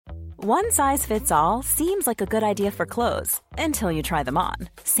One size fits all seems like a good idea for clothes until you try them on.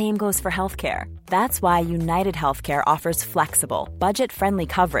 Same goes for healthcare. That's why United Healthcare offers flexible, budget-friendly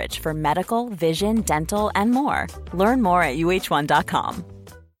coverage for medical, vision, dental, and more. Learn more at uh1.com.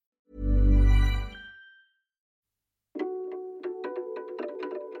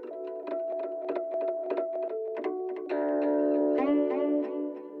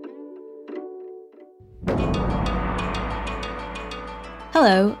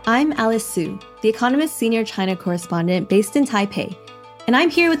 Hello, I'm Alice Su, The Economist senior China correspondent based in Taipei, and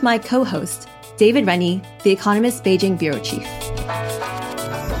I'm here with my co-host, David Rennie, The Economist Beijing bureau chief.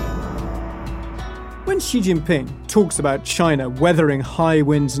 When Xi Jinping talks about China weathering high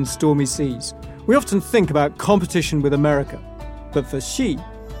winds and stormy seas, we often think about competition with America. But for Xi,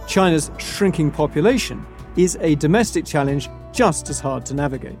 China's shrinking population is a domestic challenge just as hard to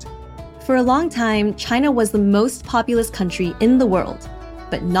navigate. For a long time, China was the most populous country in the world,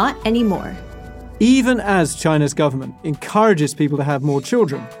 but not anymore. Even as China's government encourages people to have more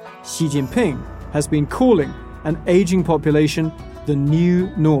children, Xi Jinping has been calling an aging population the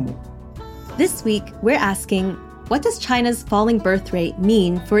new normal. This week, we're asking, what does China's falling birth rate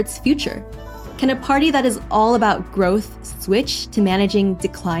mean for its future? Can a party that is all about growth switch to managing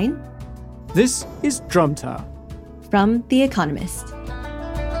decline? This is Drum Tower from The Economist.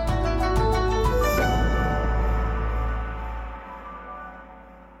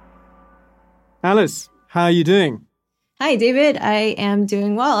 Alice, how are you doing? Hi, David. I am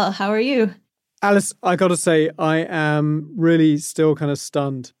doing well. How are you? Alice, I got to say, I am really still kind of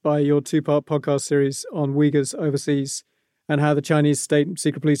stunned by your two-part podcast series on Uyghurs overseas and how the Chinese state and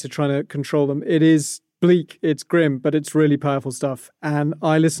secret police are trying to control them. It is bleak, it's grim, but it's really powerful stuff. And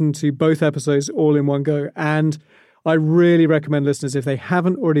I listened to both episodes all in one go. And I really recommend listeners, if they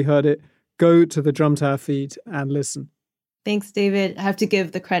haven't already heard it, go to the Drum Tower feed and listen. Thanks, David. I have to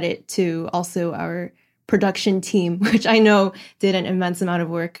give the credit to also our production team, which I know did an immense amount of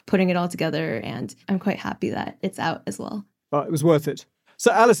work putting it all together. And I'm quite happy that it's out as well. But it was worth it.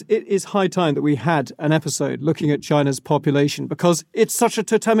 So, Alice, it is high time that we had an episode looking at China's population because it's such a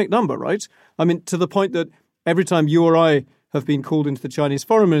totemic number, right? I mean, to the point that every time you or I have been called into the Chinese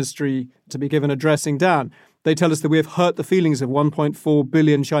Foreign Ministry to be given a dressing down, they tell us that we have hurt the feelings of 1.4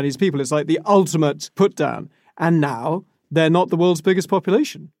 billion Chinese people. It's like the ultimate put down. And now they're not the world's biggest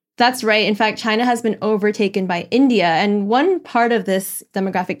population. That's right. In fact, China has been overtaken by India. And one part of this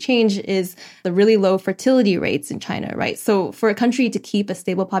demographic change is the really low fertility rates in China, right? So for a country to keep a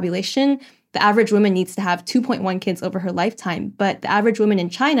stable population, the average woman needs to have 2.1 kids over her lifetime. But the average woman in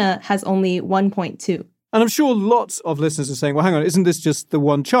China has only 1.2. And I'm sure lots of listeners are saying, well, hang on, isn't this just the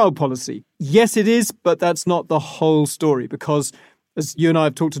one-child policy? Yes, it is, but that's not the whole story because as you and I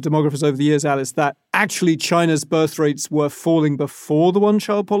have talked to demographers over the years, Alice, that actually China's birth rates were falling before the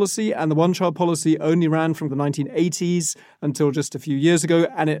one-child policy, and the one-child policy only ran from the 1980s until just a few years ago,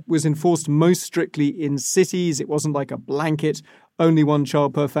 and it was enforced most strictly in cities. It wasn't like a blanket, only one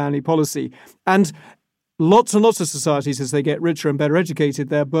child per family policy. And lots and lots of societies, as they get richer and better educated,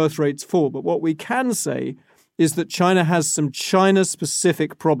 their birth rates fall. But what we can say is that China has some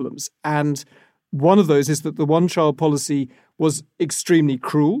China-specific problems, and one of those is that the one-child policy was extremely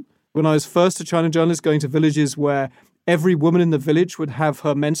cruel. When I was first a China journalist going to villages where every woman in the village would have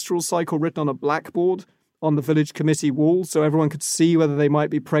her menstrual cycle written on a blackboard on the village committee wall so everyone could see whether they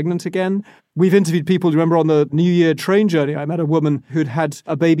might be pregnant again. We've interviewed people, remember on the New Year train journey, I met a woman who'd had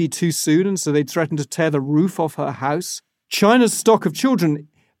a baby too soon and so they'd threatened to tear the roof off her house. China's stock of children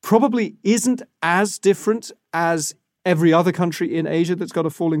probably isn't as different as every other country in Asia that's got a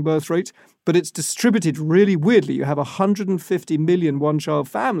falling birth rate, but it's distributed really weirdly. You have 150 million one-child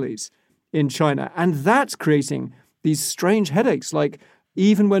families in China, and that's creating these strange headaches. Like,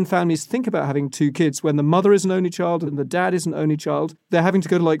 even when families think about having two kids, when the mother is an only child and the dad is an only child, they're having to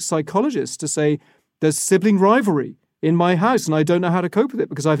go to, like, psychologists to say, there's sibling rivalry in my house, and I don't know how to cope with it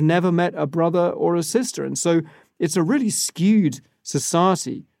because I've never met a brother or a sister. And so it's a really skewed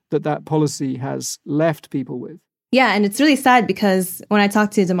society that policy has left people with. Yeah, and it's really sad because when I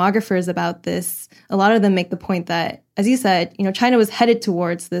talk to demographers about this, a lot of them make the point that, as you said, China was headed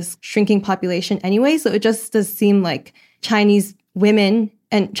towards this shrinking population anyway. So it just does seem like Chinese women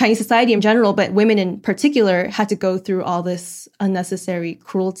and Chinese society in general, but women in particular, had to go through all this unnecessary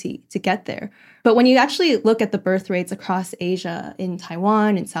cruelty to get there. But when you actually look at the birth rates across Asia, in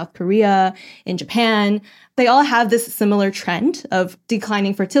Taiwan, in South Korea, in Japan, they all have this similar trend of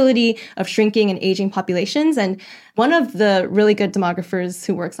declining fertility, of shrinking and aging populations. And one of the really good demographers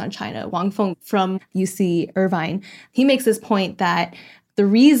who works on China, Wang Feng from UC Irvine, he makes this point that the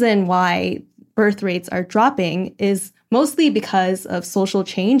reason why birth rates are dropping is mostly because of social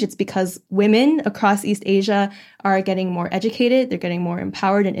change. It's because women across East Asia are getting more educated, they're getting more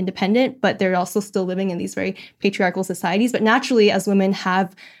empowered and independent, but they're also still living in these very patriarchal societies. But naturally, as women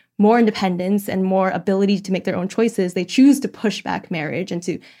have more independence and more ability to make their own choices, they choose to push back marriage and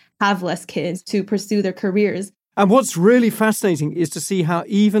to have less kids, to pursue their careers. And what's really fascinating is to see how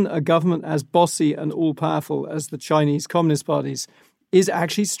even a government as bossy and all-powerful as the Chinese Communist parties is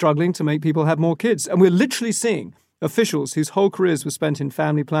actually struggling to make people have more kids. And we're literally seeing officials whose whole careers were spent in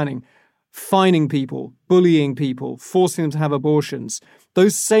family planning, fining people, bullying people, forcing them to have abortions.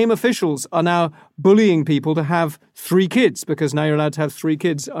 Those same officials are now bullying people to have 3 kids because now you're allowed to have 3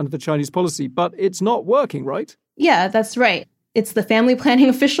 kids under the Chinese policy. But it's not working, right? Yeah, that's right. It's the family planning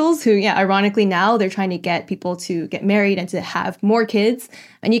officials who, ironically now they're trying to get people to get married and to have more kids.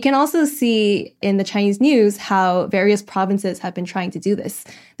 And you can also see in the Chinese news how various provinces have been trying to do this.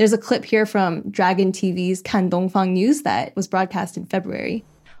 There's a clip here from Dragon TV's Kan Dongfang News that was broadcast in February.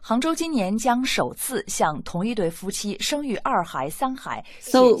 杭州今年将首次向同一对夫妻生育2孩3孩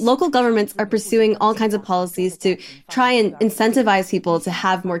So local governments are pursuing all kinds of policies to try and incentivize people to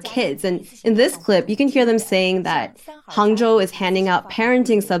have more kids. And in this clip, you can hear them saying that Hangzhou is handing out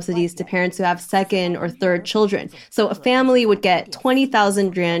parenting subsidies to parents who have second or third children. So a family would get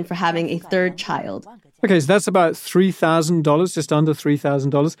 20,000 yuan for having a third child. Okay, so that's about $3,000, just under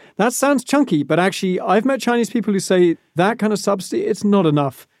 $3,000. That sounds chunky, but actually I've met Chinese people who say that kind of subsidy, it's not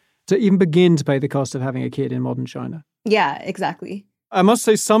enough to even begin to pay the cost of having a kid in modern China. Yeah, exactly. I must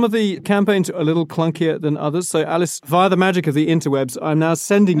say some of the campaigns are a little clunkier than others. So Alice, via the magic of the interwebs, I'm now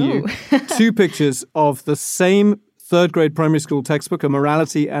sending you 2 pictures of the same 3rd grade primary school textbook, a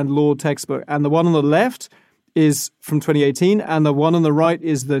morality and law textbook. And the one on the left is from 2018 and the one on the right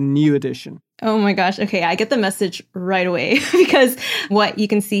is the new edition. Oh my gosh. Okay, I get the message right away because what you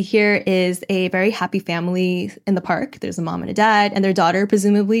can see here is a very happy family in the park. There's a mom and a dad and their daughter,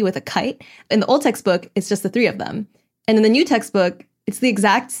 presumably with a kite. In the old textbook, it's just the 3 of them. And in the new textbook, it's the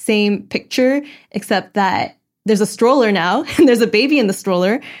exact same picture, except that there's a stroller now and there's a baby in the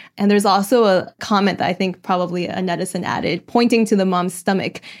stroller. And there's also a comment that I think probably a netizen added, pointing to the mom's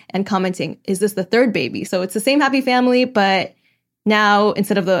stomach and commenting, is this the 3rd baby? So it's the same happy family, but now,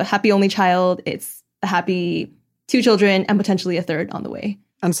 instead of the happy only child, it's a happy 2 children and potentially a 3rd on the way.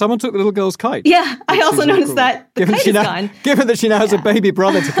 And someone took the little girl's kite. Yeah, I also noticed that the kite is gone. Given that she now has a baby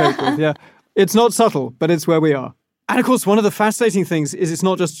brother to cope with, yeah. It's not subtle, but it's where we are. And of course, one of the fascinating things is it's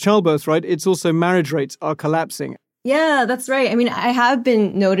not just childbirth, right? It's also marriage rates are collapsing. Yeah, that's right. I mean, I have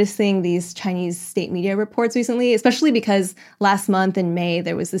been noticing these Chinese state media reports recently, especially because last month in May,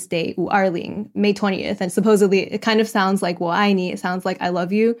 there was this day, 5/20, May 20th. And supposedly it kind of sounds like 我爱你. It sounds like I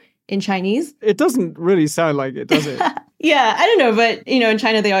love you in Chinese. It doesn't really sound like it, does it? Yeah, I don't know. But, in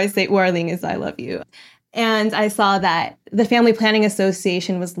China, they always say 五二零 is I love you. And I saw that the Family Planning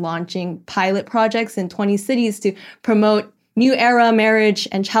Association was launching pilot projects in 20 cities to promote new era marriage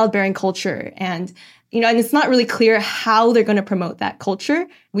and childbearing culture. And and it's not really clear how they're going to promote that culture.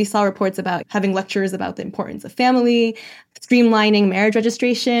 We saw reports about having lectures about the importance of family, streamlining marriage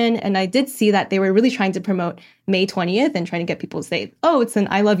registration. And I did see that they were really trying to promote May 20th and trying to get people to say, oh, it's an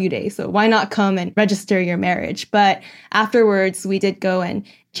I love you day. So why not come and register your marriage? But afterwards, we did go and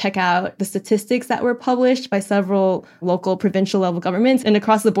check out the statistics that were published by several local, provincial level governments. And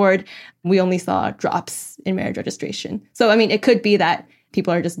across the board, we only saw drops in marriage registration. So, I mean, it could be that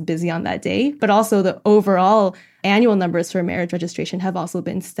people are just busy on that day, but also the overall annual numbers for marriage registration have also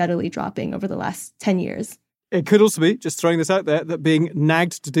been steadily dropping over the last 10 years. It could also be, just throwing this out there, that being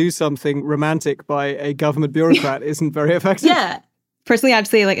nagged to do something romantic by a government bureaucrat isn't very effective. Yeah. Personally, I'd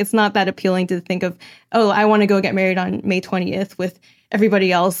say it's not that appealing to think of, oh, I want to go get married on May 20th with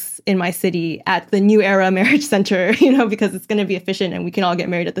everybody else in my city at the New Era Marriage Center, because it's going to be efficient and we can all get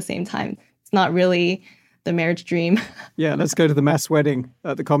married at the same time. It's not really the marriage dream. Yeah, let's go to the mass wedding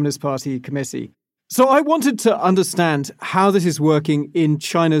at the Communist Party committee. So I wanted to understand how this is working in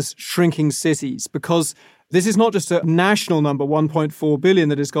China's shrinking cities, because this is not just a national number, 1.4 billion,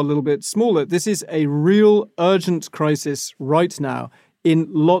 that has got a little bit smaller. This is a real urgent crisis right now in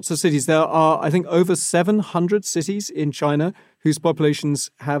lots of cities. There are, I think, over 700 cities in China whose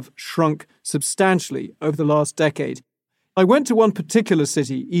populations have shrunk substantially over the last decade. I went to one particular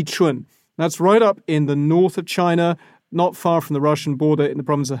city, Yichun. That's right up in the north of China, not far from the Russian border in the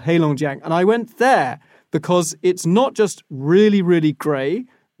province of Heilongjiang. And I went there because it's not just really, really grey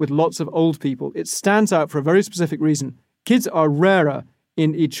with lots of old people. It stands out for a very specific reason. Kids are rarer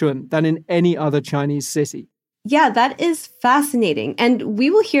in Yichun than in any other Chinese city. Yeah, that is fascinating. And we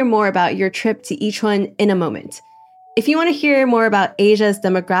will hear more about your trip to Yichun in a moment. If you want to hear more about Asia's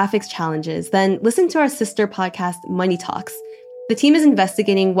demographics challenges, then listen to our sister podcast, Money Talks. The team is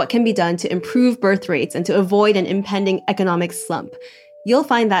investigating what can be done to improve birth rates and to avoid an impending economic slump. You'll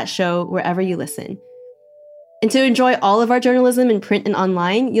find that show wherever you listen. And to enjoy all of our journalism in print and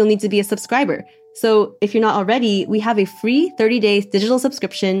online, you'll need to be a subscriber. So if you're not already, we have a free 30-day digital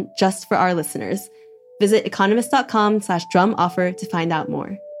subscription just for our listeners. Visit economist.com/drum offer to find out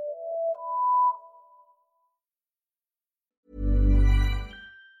more.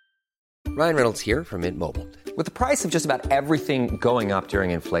 Ryan Reynolds here from Mint Mobile. With the price of just about everything going up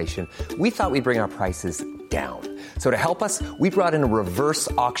during inflation, we thought we'd bring our prices down. So to help us, we brought in a reverse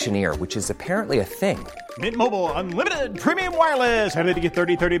auctioneer, which is apparently a thing. Mint Mobile Unlimited Premium Wireless. How to get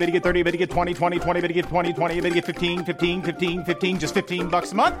 30, 30, bit to get 30, bit to get 20, 20, 20, bit to get 20, 20, bit to get 15, 15, 15, 15, just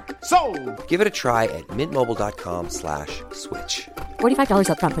 $15 a month? Sold! Give it a try at mintmobile.com/switch. $45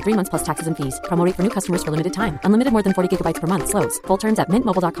 up front for 3 months plus taxes and fees. Promo rate for new customers for limited time. Unlimited more than 40 gigabytes per month. Slows full terms at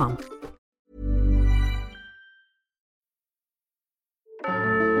mintmobile.com.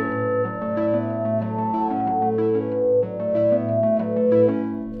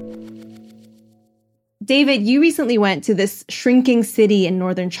 David, you recently went to this shrinking city in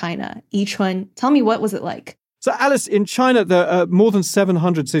northern China, Yichun. Tell me, what was it like? So, Alice, in China, there are more than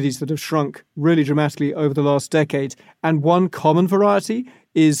 700 cities that have shrunk really dramatically over the last decade. And one common variety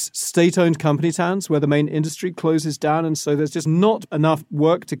is state-owned company towns where the main industry closes down. And so there's just not enough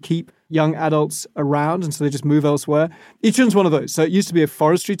work to keep young adults around. And so they just move elsewhere. Yichun's one of those. So it used to be a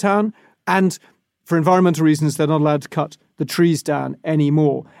forestry town. And for environmental reasons, they're not allowed to cut the trees down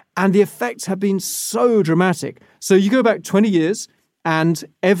anymore. And the effects have been so dramatic. So you go back 20 years, and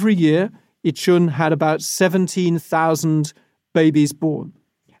every year, Yichun had about 17,000 babies born.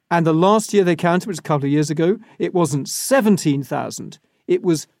 And the last year they counted, which was a couple of years ago, it wasn't 17,000. It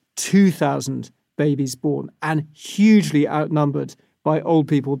was 2,000 babies born, and hugely outnumbered by old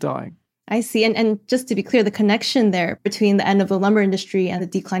people dying. I see. And just to be clear, the connection there between the end of the lumber industry and the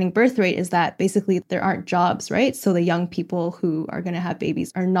declining birth rate is that basically there aren't jobs, right? So the young people who are going to have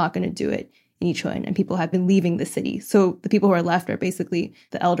babies are not going to do it in Yichun, and people have been leaving the city. So the people who are left are basically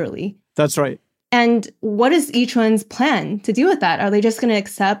the elderly. That's right. And what is Yichun's plan to deal with that? Are they just going to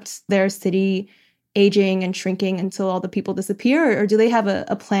accept their city aging and shrinking until all the people disappear? Or do they have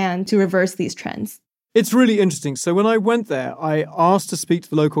a plan to reverse these trends? It's really interesting. So when I went there, I asked to speak to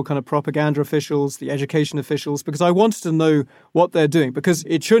the local kind of propaganda officials, the education officials, because I wanted to know what they're doing. Because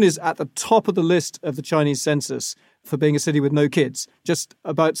Yichun is at the top of the list of the Chinese census for being a city with no kids. Just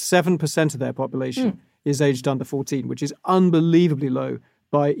about 7% of their population is aged under 14, which is unbelievably low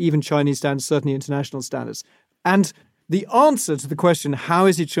by even Chinese standards, certainly international standards. And the answer to the question, how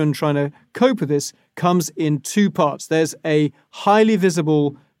is Yichun trying to cope with this, comes in two parts. There's a highly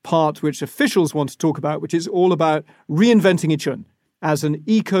visible part which officials want to talk about, which is all about reinventing Yichun as an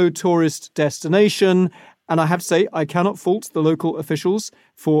eco-tourist destination. And I have to say, I cannot fault the local officials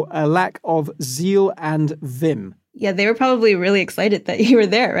for a lack of zeal and vim. Yeah, they were probably really excited that you were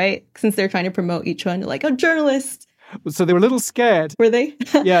there, right? Since they're trying to promote Yichun, like a journalist. So they were a little scared. Were they?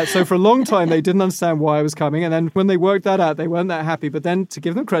 Yeah, so for a long time, they didn't understand why I was coming. And then when they worked that out, they weren't that happy. But then to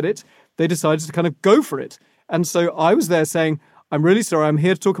give them credit, they decided to kind of go for it. And so I was there saying, I'm really sorry, I'm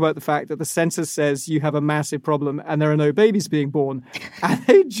here to talk about the fact that the census says you have a massive problem and there are no babies being born. And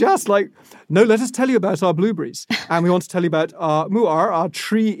they just no, let us tell you about our blueberries. And we want to tell you about our mu'ar, our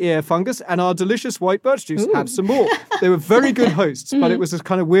tree ear fungus, and our delicious white birch juice. Ooh. Have some more. They were very good hosts, but it was this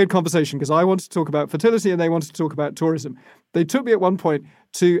kind of weird conversation because I wanted to talk about fertility and they wanted to talk about tourism. They took me at one point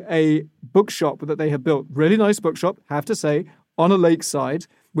to a bookshop that they had built. Really nice bookshop, have to say, on a lakeside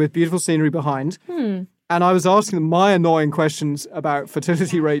with beautiful scenery behind. And I was asking them my annoying questions about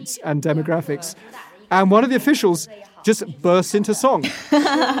fertility rates and demographics. And one of the officials just burst into song.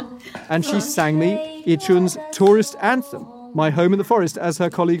 And she sang me Yichun's tourist anthem, My Home in the Forest, as her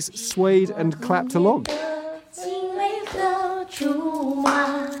colleagues swayed and clapped along.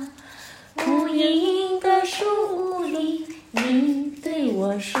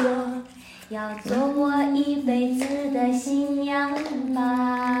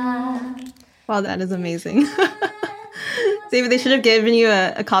 Wow, that is amazing. David, they should have given you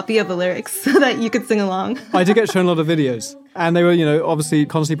a copy of the lyrics so that you could sing along. I did get shown a lot of videos. And they were, obviously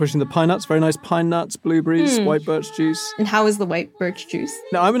constantly pushing the pine nuts, very nice pine nuts, blueberries, white birch juice. And how is the white birch juice?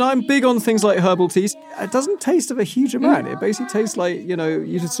 No, I mean, I'm big on things like herbal teas. It doesn't taste of a huge amount. It basically tastes like, you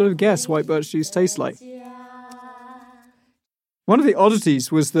could sort of guess white birch juice tastes like. One of the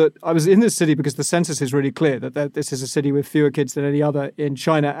oddities was that I was in this city because the census is really clear that this is a city with fewer kids than any other in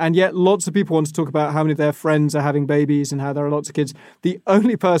China. And yet lots of people want to talk about how many of their friends are having babies and how there are lots of kids. The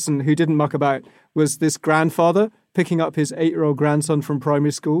only person who didn't muck about was this grandfather picking up his 8-year-old grandson from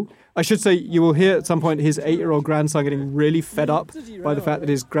primary school. I should say, you will hear at some point his 8-year-old grandson getting really fed up by the fact that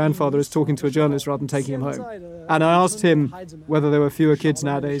his grandfather is talking to a journalist rather than taking him home. And I asked him whether there were fewer kids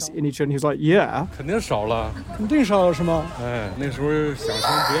nowadays in Yichun. He was like, yeah. 肯定少了。肯定少了是吗？那时候想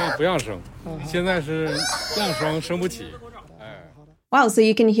生不让生，现在是让生生不起。 Wow, so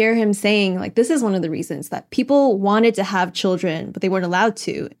you can hear him saying, like, this is one of the reasons that people wanted to have children, but they weren't allowed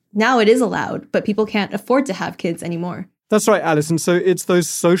to. Now it is allowed, but people can't afford to have kids anymore. That's right, Alice. And so it's those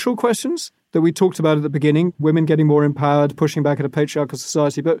social questions that we talked about at the beginning, women getting more empowered, pushing back at a patriarchal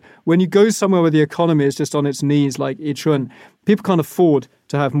society. But when you go somewhere where the economy is just on its knees, like Yichun, people can't afford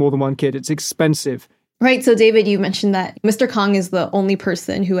to have more than one kid. It's expensive. Right. So, David, you mentioned that Mr. Kong is the only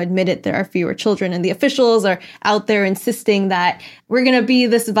person who admitted there are fewer children, and the officials are out there insisting that we're going to be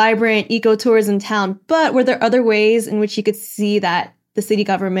this vibrant ecotourism town. But were there other ways in which you could see that the city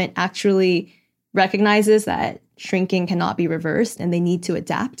government actually recognizes that shrinking cannot be reversed and they need to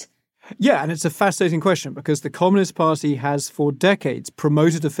adapt? Yeah, and it's a fascinating question because the Communist Party has for decades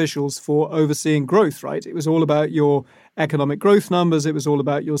promoted officials for overseeing growth, right? It was all about your economic growth numbers. It was all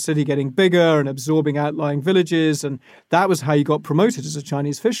about your city getting bigger and absorbing outlying villages. And that was how you got promoted as a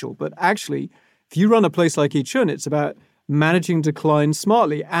Chinese official. But actually, if you run a place like Yichun, it's about managing decline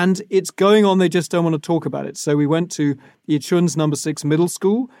smartly. And it's going on. They just don't want to talk about it. So we went to Yichun's number 6 middle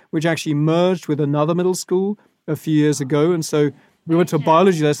school, which actually merged with another middle school a few years ago. And so we went to a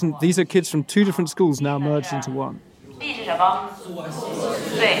biology lesson. These are kids from 2 different schools now merged into one.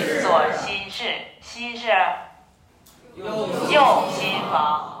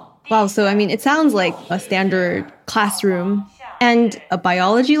 Wow, so I mean, it sounds like a standard classroom and a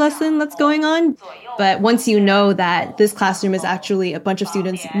biology lesson that's going on. But once you know that this classroom is actually a bunch of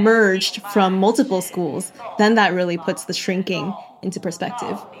students merged from multiple schools, then that really puts the shrinking into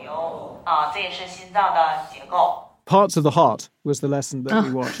perspective. Parts of the heart was the lesson that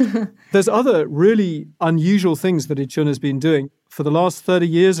we watched. There's other really unusual things that Yichun has been doing. For the last 30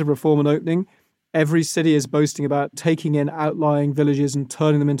 years of reform and opening, every city is boasting about taking in outlying villages and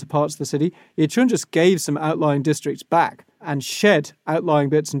turning them into parts of the city. Yichun just gave some outlying districts back and shed outlying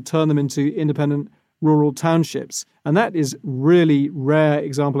bits and turned them into independent rural townships. And that is really rare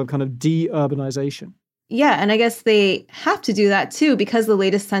example of kind of de-urbanization. Yeah, and I guess they have to do that too because the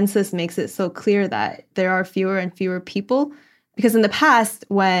latest census makes it so clear that there are fewer and fewer people. Because in the past,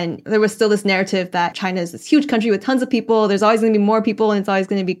 when there was still this narrative that China is this huge country with tons of people, there's always going to be more people and it's always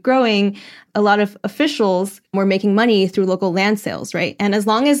going to be growing, a lot of officials were making money through local land sales, right? And as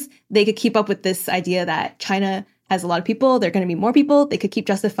long as they could keep up with this idea that China has a lot of people, there are going to be more people, they could keep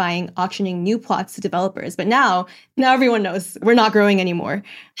justifying auctioning new plots to developers. But now everyone knows we're not growing anymore.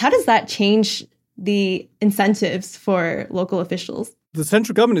 How does that change the incentives for local officials? The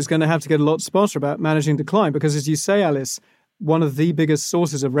central government is going to have to get a lot smarter about managing decline because, as you say, Alice, one of the biggest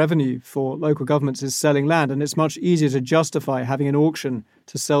sources of revenue for local governments is selling land. And it's much easier to justify having an auction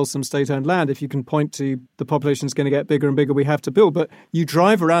to sell some state-owned land if you can point to the population is going to get bigger and bigger, we have to build. But you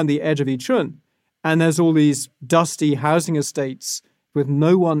drive around the edge of Yichun and there's all these dusty housing estates with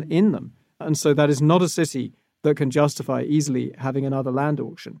no one in them. And so that is not a city that can justify easily having another land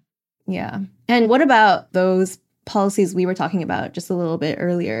auction. Yeah. And what about those policies we were talking about just a little bit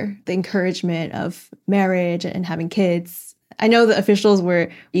earlier, the encouragement of marriage and having kids? I know the officials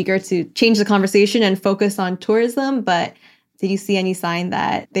were eager to change the conversation and focus on tourism, but did you see any sign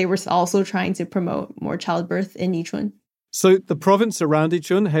that they were also trying to promote more childbirth in Yichun? So the province around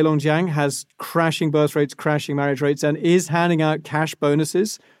Yichun, Heilongjiang, has crashing birth rates, crashing marriage rates, and is handing out cash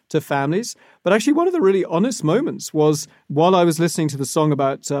bonuses to families. But actually, one of the really honest moments was while I was listening to the song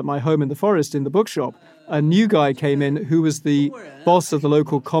about my home in the forest in the bookshop, a new guy came in who was the boss of the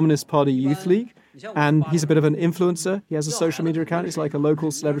local Communist Party Youth League. And he's a bit of an influencer. He has a social media account. He's like a local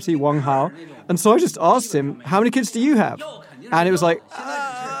celebrity, Wang Hao. And so I just asked him, how many kids do you have? And it was like,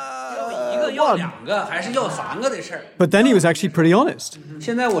 one. But then he was actually pretty honest.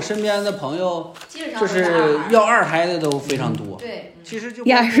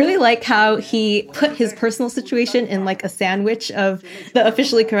 Yeah, I really like how he put his personal situation in like a sandwich of the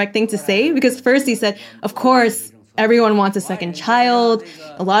officially correct thing to say. Because first he said, of course, everyone wants a second child.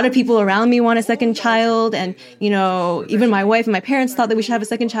 A lot of people around me want a second child. And, you know, even my wife and my parents thought that we should have a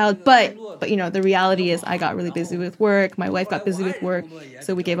second child. But you know, the reality is I got really busy with work. My wife got busy with work.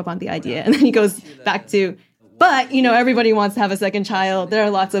 So we gave up on the idea. And then he goes back to, but, you know, everybody wants to have a second child. There are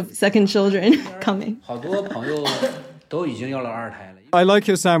lots of second children coming. I like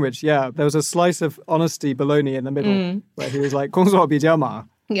your sandwich. Yeah, there was a slice of honesty bologna in the middle where he was like, 工作比较忙.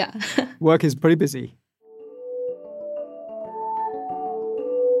 Yeah. Work is pretty busy.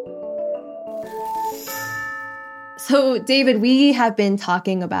 So, David, we have been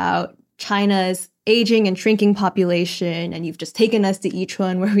talking about China's aging and shrinking population, and you've just taken us to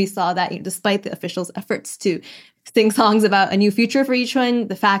Yichun, where we saw that, despite the officials' efforts to sing songs about a new future for Yichun,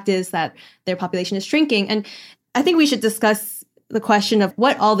 the fact is that their population is shrinking. And I think we should discuss the question of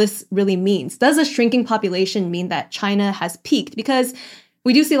what all this really means. Does a shrinking population mean that China has peaked? Because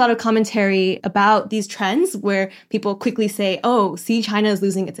we do see a lot of commentary about these trends where people quickly say, oh, see, China is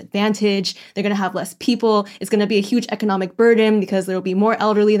losing its advantage. They're going to have less people. It's going to be a huge economic burden because there will be more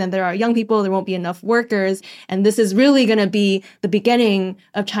elderly than there are young people. There won't be enough workers. And this is really going to be the beginning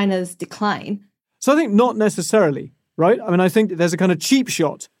of China's decline. So I think not necessarily, right? I mean, I think there's a kind of cheap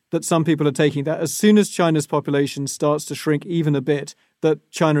shot that some people are taking that as soon as China's population starts to shrink even a bit, that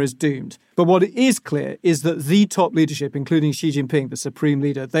China is doomed. But what is clear is that the top leadership, including Xi Jinping, the supreme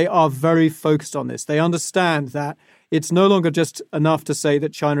leader, they are very focused on this. They understand that it's no longer just enough to say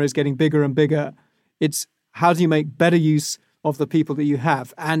that China is getting bigger and bigger. It's how do you make better use of the people that you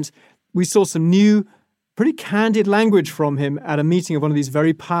have? And we saw some new, pretty candid language from him at a meeting of one of these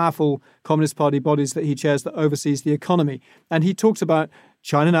very powerful Communist Party bodies that he chairs that oversees the economy. And he talked about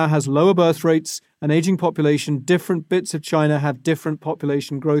China now has lower birth rates, an aging population, different bits of China have different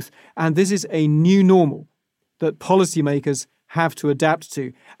population growth, and this is a new normal that policymakers have to adapt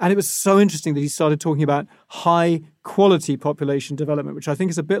to. And it was so interesting that he started talking about high-quality population development, which I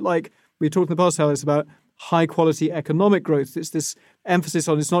think is a bit like we talked in the past, Alice, about high-quality economic growth. It's this emphasis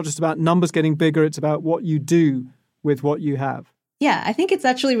on it's not just about numbers getting bigger, it's about what you do with what you have. Yeah, I think it's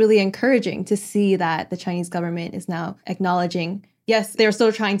actually really encouraging to see that the Chinese government is now acknowledging, yes, they're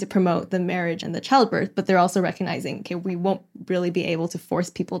still trying to promote the marriage and the childbirth, but they're also recognizing, okay, we won't really be able to force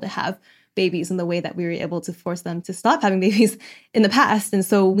people to have babies in the way that we were able to force them to stop having babies in the past. And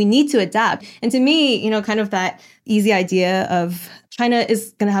so we need to adapt. And to me, kind of that easy idea of China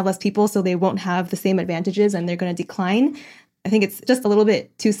is going to have less people, so they won't have the same advantages and they're going to decline. I think it's just a little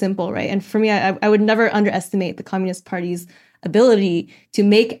bit too simple, right? And for me, I would never underestimate the Communist Party's ability to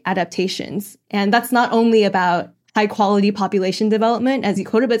make adaptations. And that's not only about high quality population development, as you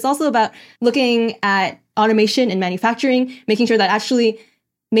quoted, but it's also about looking at automation in manufacturing, making sure that actually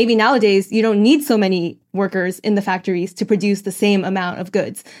maybe nowadays you don't need so many workers in the factories to produce the same amount of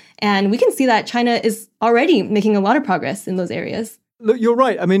goods. And we can see that China is already making a lot of progress in those areas. Look, you're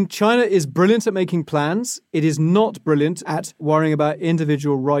right. I mean, China is brilliant at making plans. It is not brilliant at worrying about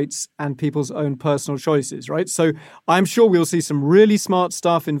individual rights and people's own personal choices, right? So I'm sure we'll see some really smart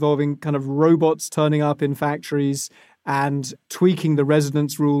stuff involving kind of robots turning up in factories and tweaking the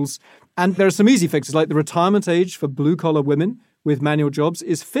residence rules. And there are some easy fixes, like the retirement age for blue-collar women with manual jobs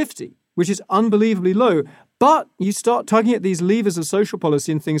is 50, which is unbelievably low. But you start tugging at these levers of social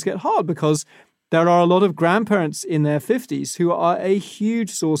policy and things get hard because there are a lot of grandparents in their 50s who are a huge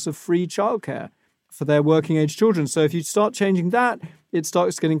source of free childcare for their working age children. So if you start changing that, it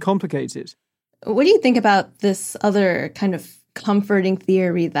starts getting complicated. What do you think about this other kind of comforting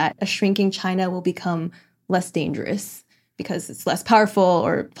theory that a shrinking China will become less dangerous because it's less powerful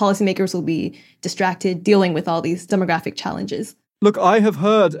or policymakers will be distracted dealing with all these demographic challenges? Look, I have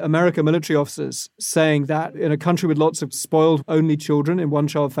heard American military officers saying that in a country with lots of spoiled only children in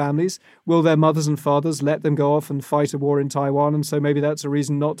one-child families, will their mothers and fathers let them go off and fight a war in Taiwan? And so maybe that's a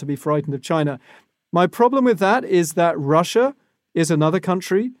reason not to be frightened of China. My problem with that is that Russia is another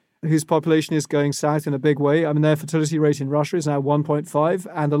country whose population is going south in a big way. I mean, their fertility rate in Russia is now 1.5.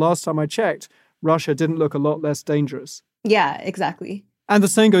 And the last time I checked, Russia didn't look a lot less dangerous. Yeah, exactly. And the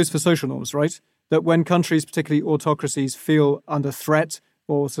same goes for social norms, right? That when countries, particularly autocracies, feel under threat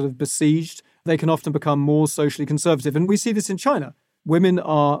or sort of besieged, they can often become more socially conservative. And we see this in China. Women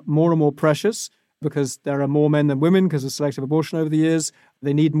are more and more precious because there are more men than women because of selective abortion over the years.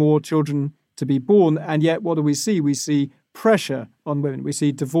 They need more children to be born. And yet, what do we see? We see pressure on women. We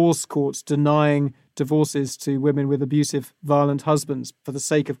see divorce courts denying divorces to women with abusive, violent husbands for the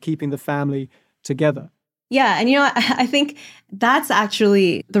sake of keeping the family together. Yeah. And, I think that's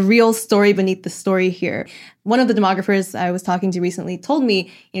actually the real story beneath the story here. One of the demographers I was talking to recently told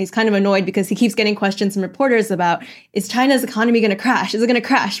me he's kind of annoyed because he keeps getting questions from reporters about, is China's economy going to crash? Is it going to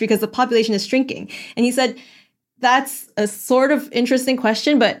crash because the population is shrinking? And he said, that's a sort of interesting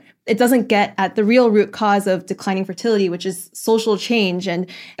question, but it doesn't get at the real root cause of declining fertility, which is social change. And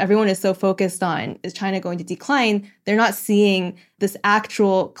everyone is so focused on, is China going to decline? They're not seeing this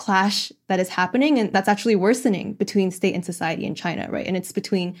actual clash that is happening. And that's actually worsening between state and society in China, right? And it's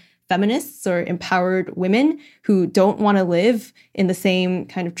between feminists or empowered women who don't want to live in the same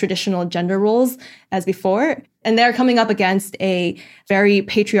kind of traditional gender roles as before. And they're coming up against a very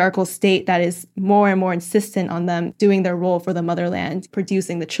patriarchal state that is more and more insistent on them doing their role for the motherland,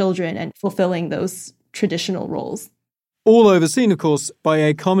 producing the children and fulfilling those traditional roles. All overseen, of course, by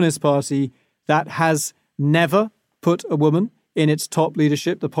a Communist Party that has never put a woman in its top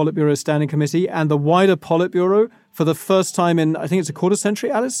leadership, the Politburo Standing Committee, and the wider Politburo. For the first time in, I think it's a quarter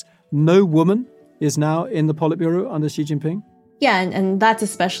century, Alice, no woman is now in the Politburo under Xi Jinping. Yeah, and that's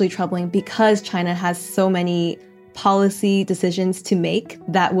especially troubling because China has so many policy decisions to make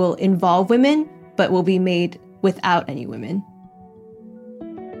that will involve women, but will be made without any women.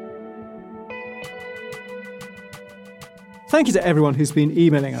 Thank you to everyone who's been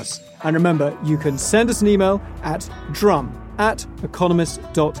emailing us. And remember, you can send us an email at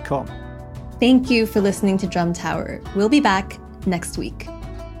drum@economist.com. Thank you for listening to Drum Tower. We'll be back next week.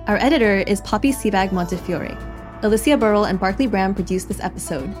 Our editor is Poppy Sebag Montefiore. Alicia Burrell and Barclay Bram produced this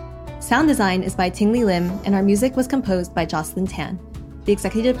episode. Sound design is by Ting-Li Lim, and our music was composed by Jocelyn Tan. The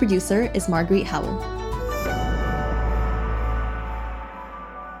executive producer is Marguerite Howell.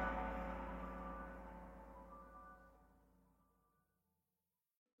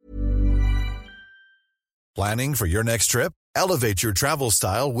 Planning for your next trip? Elevate your travel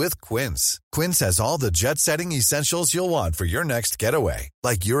style with Quince. Quince has all the jet-setting essentials you'll want for your next getaway,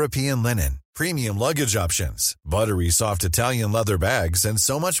 like European linen, premium luggage options, buttery soft Italian leather bags, and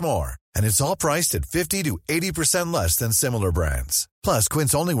so much more. And it's all priced at 50 to 80% less than similar brands. Plus,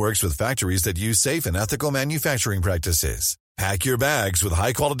 Quince only works with factories that use safe and ethical manufacturing practices. Pack your bags with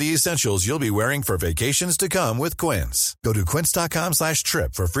high-quality essentials you'll be wearing for vacations to come with Quince. Go to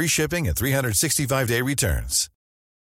quince.com/trip for free shipping and 365-day returns.